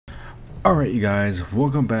Alright you guys,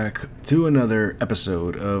 welcome back to another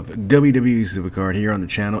episode of Wwe Supercard here on the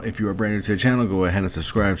channel. If you are brand new to the channel, go ahead and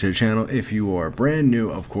subscribe to the channel. If you are brand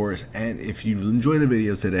new, of course, and if you enjoy the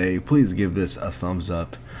video today, please give this a thumbs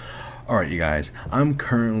up. Alright you guys, I'm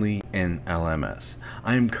currently in LMS.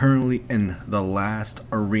 I am currently in the last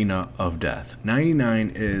arena of death.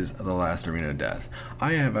 99 is the last arena of death.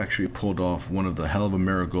 I have actually pulled off one of the hell of a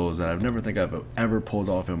miracles that I've never think I've ever pulled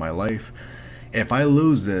off in my life. If I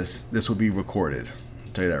lose this, this will be recorded.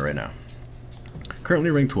 I'll tell you that right now. Currently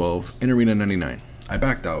rank 12 in arena 99. I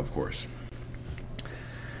backed out, of course.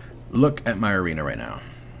 Look at my arena right now.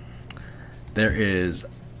 There is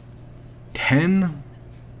 10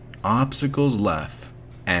 obstacles left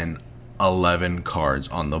and 11 cards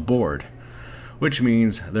on the board, which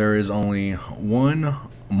means there is only one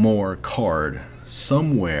more card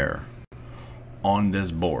somewhere on this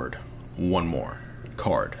board. One more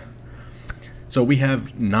card. So we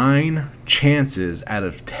have 9 chances out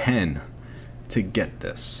of 10 to get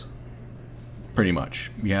this. Pretty much.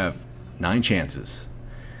 We have 9 chances.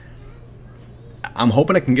 I'm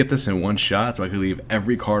hoping I can get this in one shot so I can leave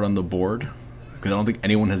every card on the board, because I don't think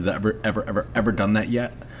anyone has ever done that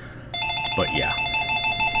yet. But yeah.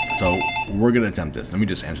 So we're gonna attempt this. Let me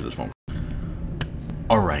just answer this phone.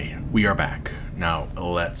 Alright, we are back. Now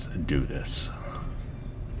let's do this.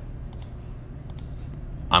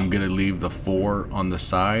 I'm gonna leave the 4 on the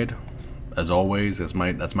side, as always. That's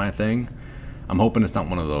my thing. I'm hoping it's not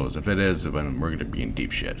one of those. If it is, then we're gonna be in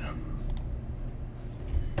deep shit.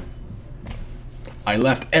 I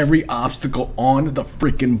left every obstacle on the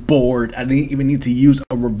freaking board. I didn't even need to use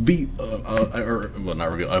a a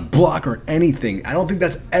block or anything. I don't think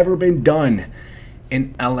that's ever been done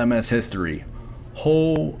in LMS history.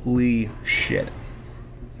 Holy shit.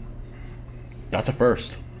 That's a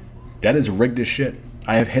first. That is rigged as shit.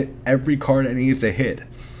 I have hit every card I needs to hit.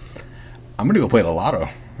 I'm gonna go play the lotto.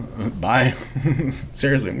 Bye.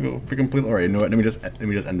 Seriously, I'm gonna go freaking play. Alright, you know what? Let me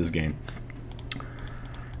just end this game.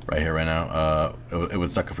 Right here, right now. It would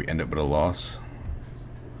suck if we end it with a loss.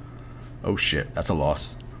 Oh shit, that's a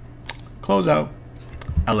loss. Close out.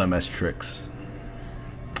 LMS tricks.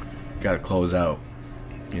 Gotta close out.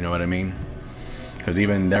 You know what I mean? Because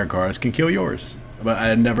even their cards can kill yours. But I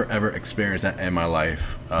had never ever experienced that in my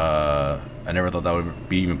life. I never thought that would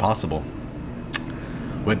be even possible.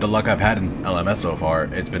 With the luck I've had in LMS so far,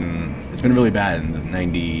 it's been really bad in the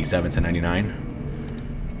 97 to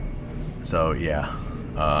 99. So yeah,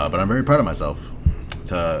 but I'm very proud of myself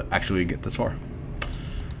to actually get this far.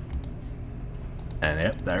 And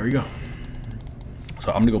yep, there we go.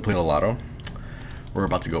 So I'm gonna go play the lotto. We're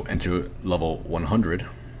about to go into level 100.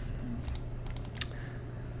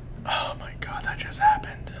 Oh my god, that just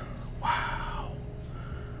happened. Wow.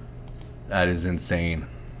 That is insane.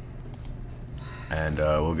 And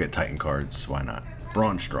we'll get Titan cards. Why not?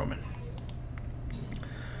 Braun Strowman.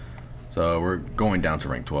 So we're going down to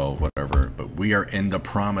rank 12, whatever. But we are in the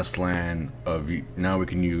promised land of... Now we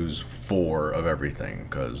can use 4 of everything,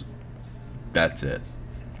 because that's it.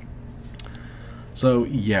 So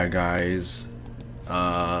yeah, guys.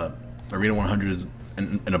 Arena 100 is...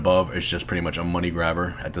 and above, it's just pretty much a money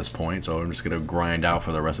grabber at this point. So I'm just gonna grind out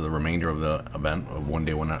for the rest of the remainder of the event of 1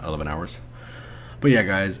 day, 11 hours. But yeah,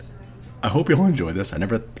 guys, I hope you all enjoyed this.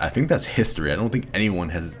 I think that's history. I don't think anyone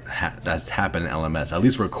that's happened in LMS, at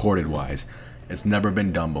least recorded wise. It's never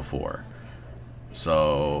been done before.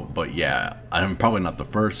 So, but yeah, I'm probably not the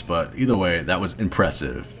first, but either way, that was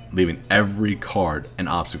impressive. Leaving every card and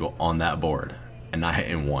obstacle on that board and not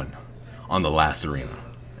hitting one on the last arena.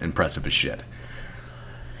 Impressive as shit.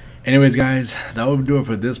 Anyways, guys, that will do it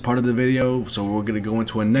for this part of the video. So we're going to go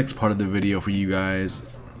into a next part of the video for you guys.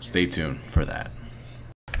 Stay tuned for that.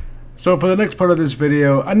 So for the next part of this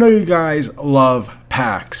video, I know you guys love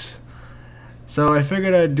packs. So I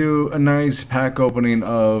figured I'd do a nice pack opening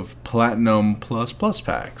of Platinum Plus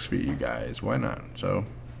packs for you guys. Why not? So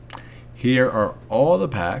here are all the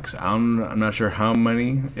packs. I'm not sure how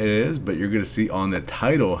many it is, but you're going to see on the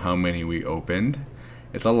title how many we opened.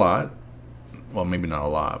 It's a lot. Well, maybe not a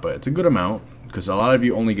lot, but it's a good amount, because a lot of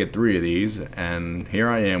you only get 3 of these, and here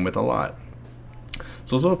I am with a lot.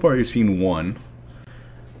 So far you've seen 1.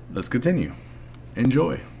 Let's continue.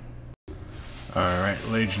 Enjoy. Alright,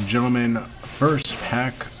 ladies and gentlemen, first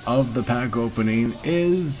pack of the pack opening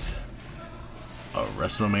is a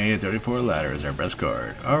WrestleMania 34 ladder as our best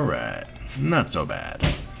card. Alright, not so bad,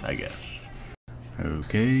 I guess.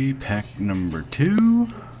 Okay, pack number 2.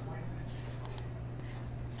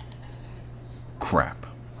 Crap.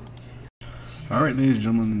 Alright, ladies and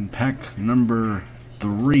gentlemen, pack number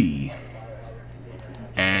 3.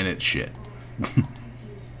 And it's shit.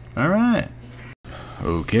 Alright.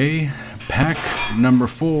 Okay, Pack number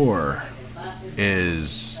 4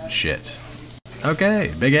 is shit.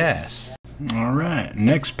 Okay, big ass. Alright,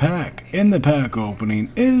 next pack in the pack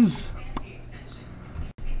opening is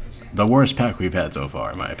the worst pack we've had so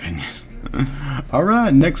far, in my opinion.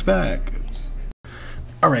 Alright, next pack.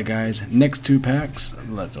 Alright guys, next 2 packs.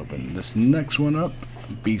 Let's open this next one up.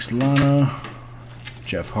 Beast Lana,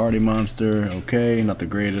 Jeff Hardy Monster, okay, not the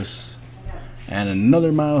greatest. And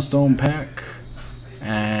another milestone pack.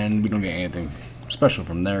 And we don't get anything special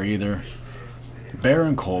from there either.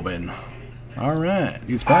 Baron Corbin. Alright,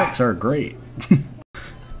 these packs are great.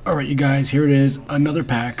 Alright you guys, here it is, another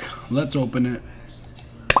pack. Let's open it.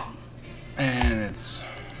 And it's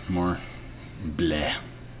more bleh.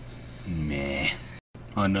 Meh.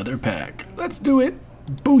 Another pack. Let's do it.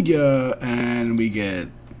 Booyah! And we get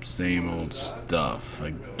same old stuff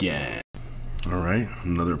again. Alright,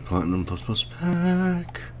 another Platinum Plus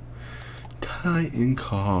pack. Titan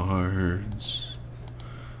cards.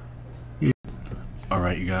 Yeah.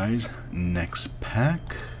 Alright you guys, next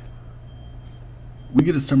pack. We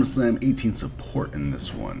get a SummerSlam 18 support in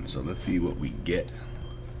this one, so let's see what we get.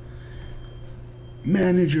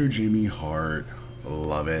 Manager Jimmy Hart,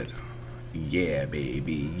 love it. Yeah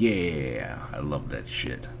baby, yeah, I love that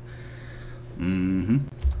shit. Let me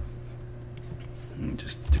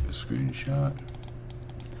just take a screenshot.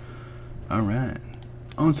 Alright,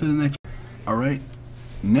 on to the next. Alright,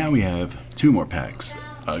 now we have 2 more packs.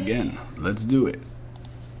 Again, let's do it.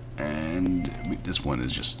 And this one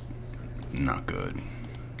is just not good.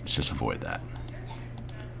 Let's just avoid that.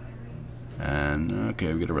 And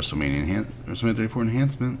okay, we get a WrestleMania 34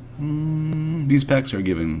 enhancement. These packs are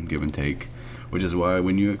give and take, which is why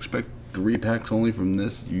when you expect 3 packs only from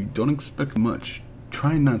this, you don't expect much.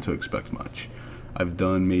 Try not to expect much. I've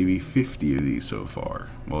done maybe 50 of these so far.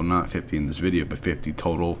 Well, not 50 in this video, but 50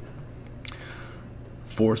 total.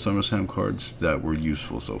 4 SummerSlam cards that were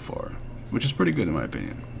useful so far, which is pretty good in my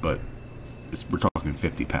opinion. But we're talking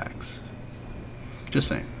 50 packs. Just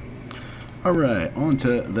saying. Alright, on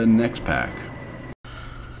to the next pack.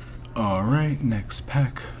 Alright, next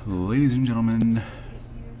pack, ladies and gentlemen.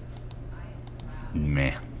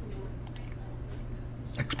 Meh.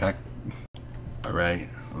 Next pack. Alright,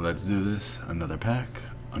 let's do this. Another pack,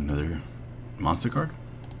 another monster card.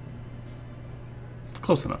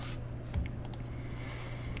 Close enough.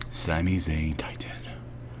 Sami Zayn Titan.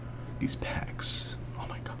 These packs, oh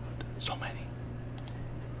my god, so many.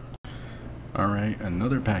 Alright,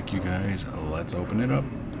 another pack you guys, let's open it up.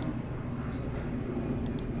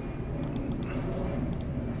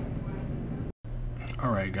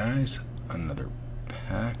 Alright guys, another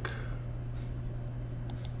pack.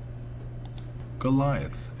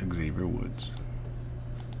 Goliath, Xavier Woods.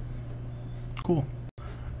 Cool.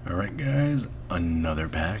 Alright guys, another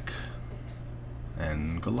pack.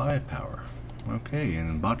 And Goliath Power. Okay,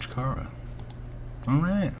 and Botchkara.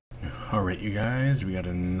 Alright. Alright you guys, we got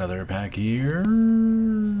another pack here.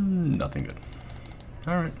 Nothing good.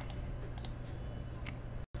 Alright.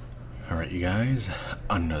 Alright you guys,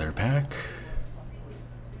 another pack.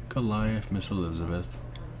 Goliath, Miss Elizabeth.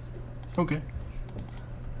 Okay.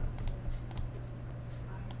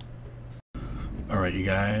 Alright you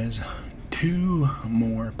guys, 2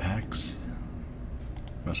 more packs.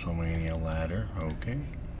 WrestleMania ladder, okay.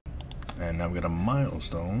 And now we got a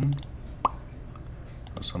milestone.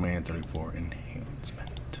 WrestleMania 34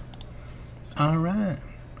 enhancement. Alright,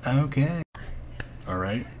 okay.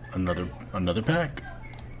 Alright, another pack.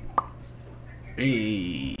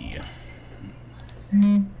 Hey.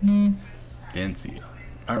 Didn't see it.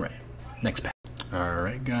 Alright, next pack.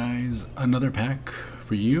 Alright guys, another pack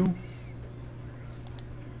for you.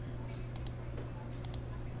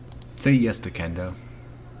 Say yes to Kendo.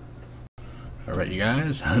 Alright you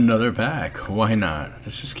guys, another pack. Why not?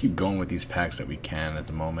 Let's just keep going with these packs that we can at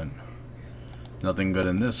the moment. Nothing good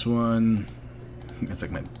in this one. It's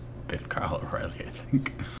like my 5th Kyle O'Reilly, I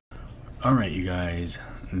think. Alright you guys,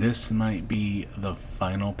 this might be the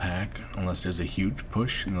final pack unless there's a huge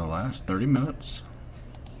push in the last 30 minutes.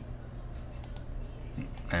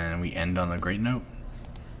 And we end on a great note.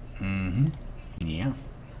 Yeah.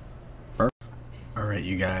 Alright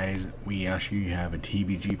you guys, we actually have a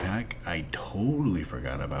TBG pack I totally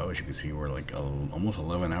forgot about. As you can see, we're like almost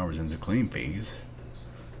 11 hours into claim phase.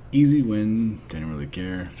 Easy win, didn't really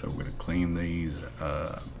care, so we're going to claim these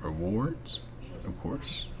rewards, of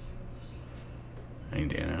course. Any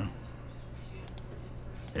day now.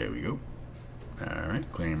 There we go.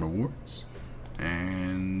 Alright, claim rewards.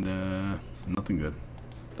 And nothing good.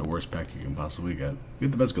 The worst pack you can possibly get.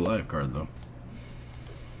 Get the best Goliath card though.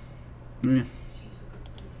 Yeah.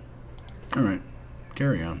 Alright,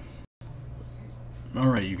 carry on.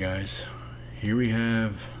 Alright, you guys, here we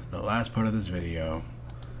have the last part of this video,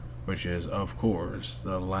 which is, of course,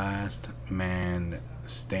 the last man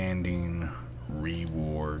standing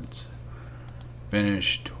rewards.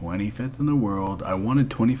 Finished 25th in the world. I wanted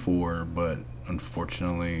 24, but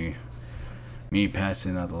unfortunately, me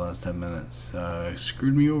passing out the last 10 minutes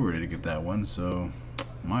screwed me over to get that one, so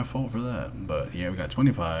my fault for that. But yeah, we got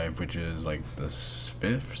 25, which is like the 5th,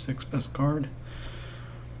 6th best card.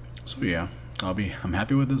 So yeah, I'm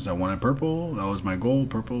happy with this. I wanted purple. That was my goal.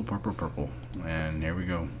 Purple, purple, purple. And here we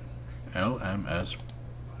go. LMS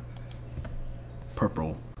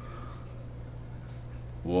purple.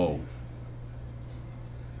 Whoa.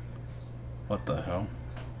 What the hell?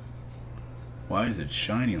 Why is it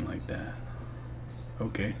shining like that?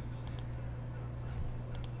 Okay.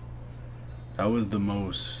 That was the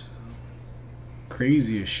most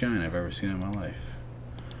craziest shine I've ever seen in my life.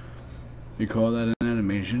 You call that an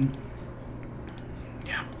animation?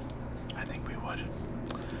 Yeah, I think we would.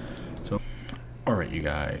 So, alright you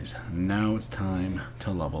guys, now it's time to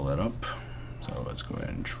level it up. So let's go ahead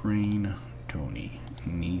and train Tony,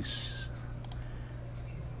 Nice,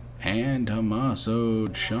 and Tommaso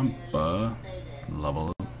Ciampa.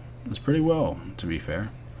 Level is pretty well, to be fair.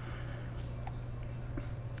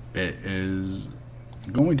 It is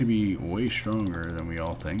going to be way stronger than we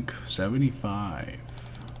all think. 75.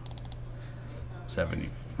 75,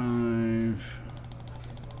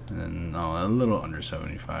 and then a little under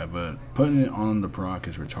 75, but putting it on the proc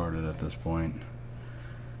is retarded at this point.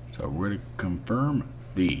 So we're going to confirm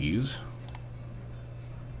these,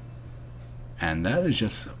 and that is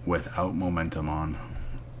just without momentum on.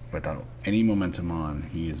 Without any momentum on,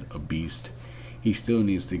 he is a beast. He still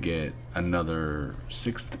needs to get another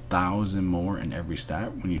 6,000 more in every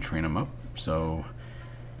stat when you train him up, so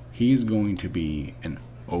he's going to be an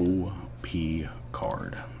OP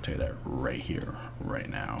card. I'll tell you that right here, right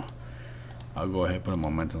now. I'll go ahead and put a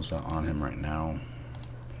momentum slot on him right now.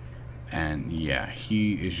 And yeah,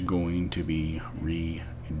 he is going to be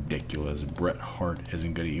ridiculous. Bret Hart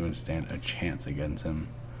isn't going to even stand a chance against him.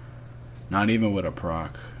 Not even with a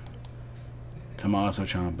proc. Tommaso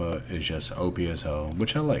Ciampa is just OP as hell,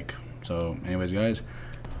 which I like. So anyways guys,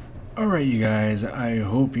 alright you guys, I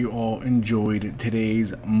hope you all enjoyed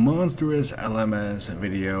today's monstrous LMS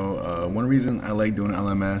video. One reason I like doing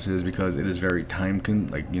LMS is because it is very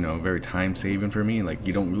very time saving for me. Like,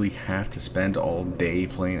 you don't really have to spend all day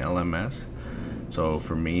playing LMS. So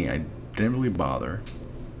for me, I didn't really bother.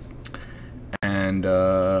 And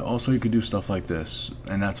also you could do stuff like this,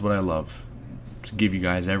 and that's what I love. To give you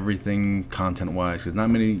guys everything content wise, because not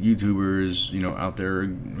many YouTubers out there are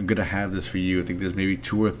gonna have this for you. I think there's maybe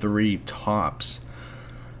 2 or 3 tops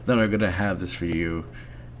that are gonna have this for you,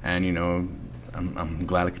 and I'm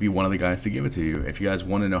glad I could be one of the guys to give it to you. If you guys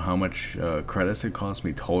want to know how much credits it cost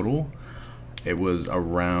me total, it was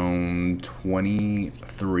around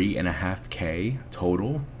 23.5K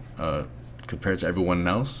total, compared to everyone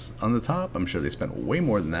else on the top. I'm sure they spent way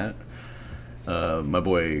more than that.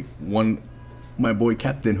 My boy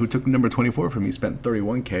Captain, who took number 24 from me, spent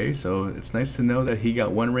 31K, so it's nice to know that he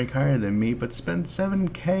got 1 rank higher than me, but spent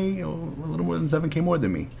 7K, or a little more than 7K more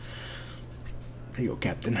than me. There you go,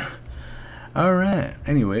 Captain. Alright,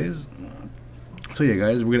 anyways, so yeah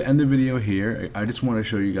guys, we're going to end the video here. I just want to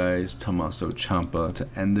show you guys Tommaso Ciampa to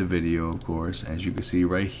end the video, of course. As you can see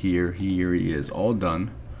right here, here he is, all done.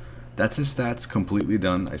 That's his stats completely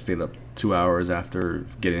done. I stayed up 2 hours after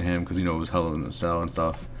getting him because it was hell in the cell and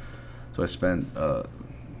stuff. So I spent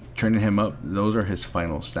training him up. Those are his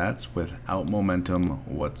final stats without momentum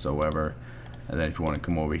whatsoever. And then if you want to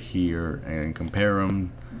come over here and compare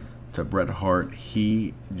him to Bret Hart,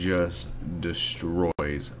 he just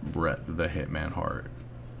destroys Bret the Hitman Hart.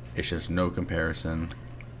 It's just no comparison.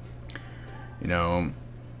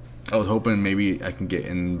 I was hoping maybe I can get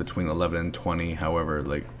in between 11 and 20. However,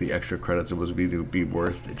 like, the extra credits it was to be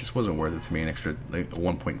worth, it just wasn't worth it to me. An extra like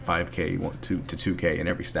 1.5K to 2K in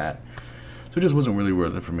every stat. So it just wasn't really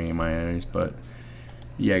worth it for me in my eyes. But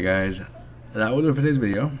yeah guys, that was it for today's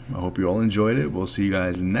video. I hope you all enjoyed it. We'll see you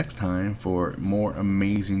guys next time for more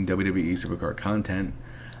amazing WWE Supercard content.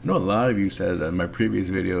 I know a lot of you said in my previous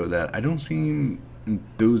video that I don't seem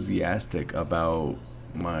enthusiastic about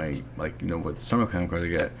my what SummerSlam cards I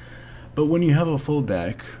get. But when you have a full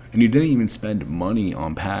deck and you didn't even spend money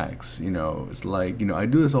on packs, it's like, I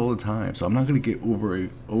do this all the time, so I'm not gonna get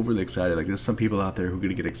overly excited. Like, there's some people out there who are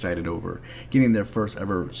gonna get excited over getting their first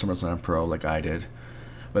ever SummerSlam Pro like I did.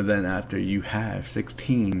 But then after you have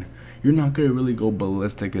 16, you're not gonna really go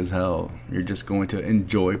ballistic as hell. You're just going to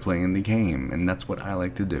enjoy playing the game, and that's what I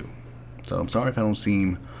like to do. So I'm sorry if I don't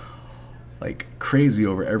seem like crazy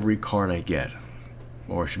over every card I get.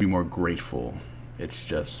 or should be more grateful. It's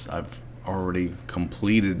just I've already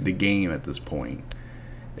completed the game at this point.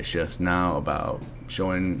 It's just now about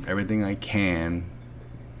showing everything I can,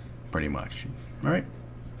 pretty much. Alright?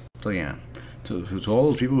 So yeah. To all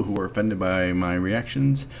those people who were offended by my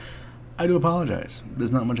reactions, I do apologize.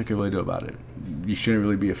 There's not much I can really do about it. You shouldn't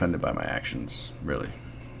really be offended by my actions, really.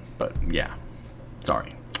 But yeah,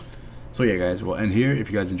 sorry. So yeah, guys, we'll end here.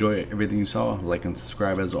 If you guys enjoy everything you saw, like and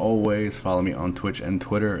subscribe as always. Follow me on Twitch and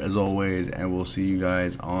Twitter as always, and we'll see you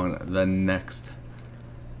guys on the next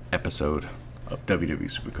episode of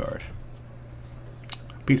WWE Supercard.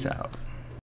 Peace out.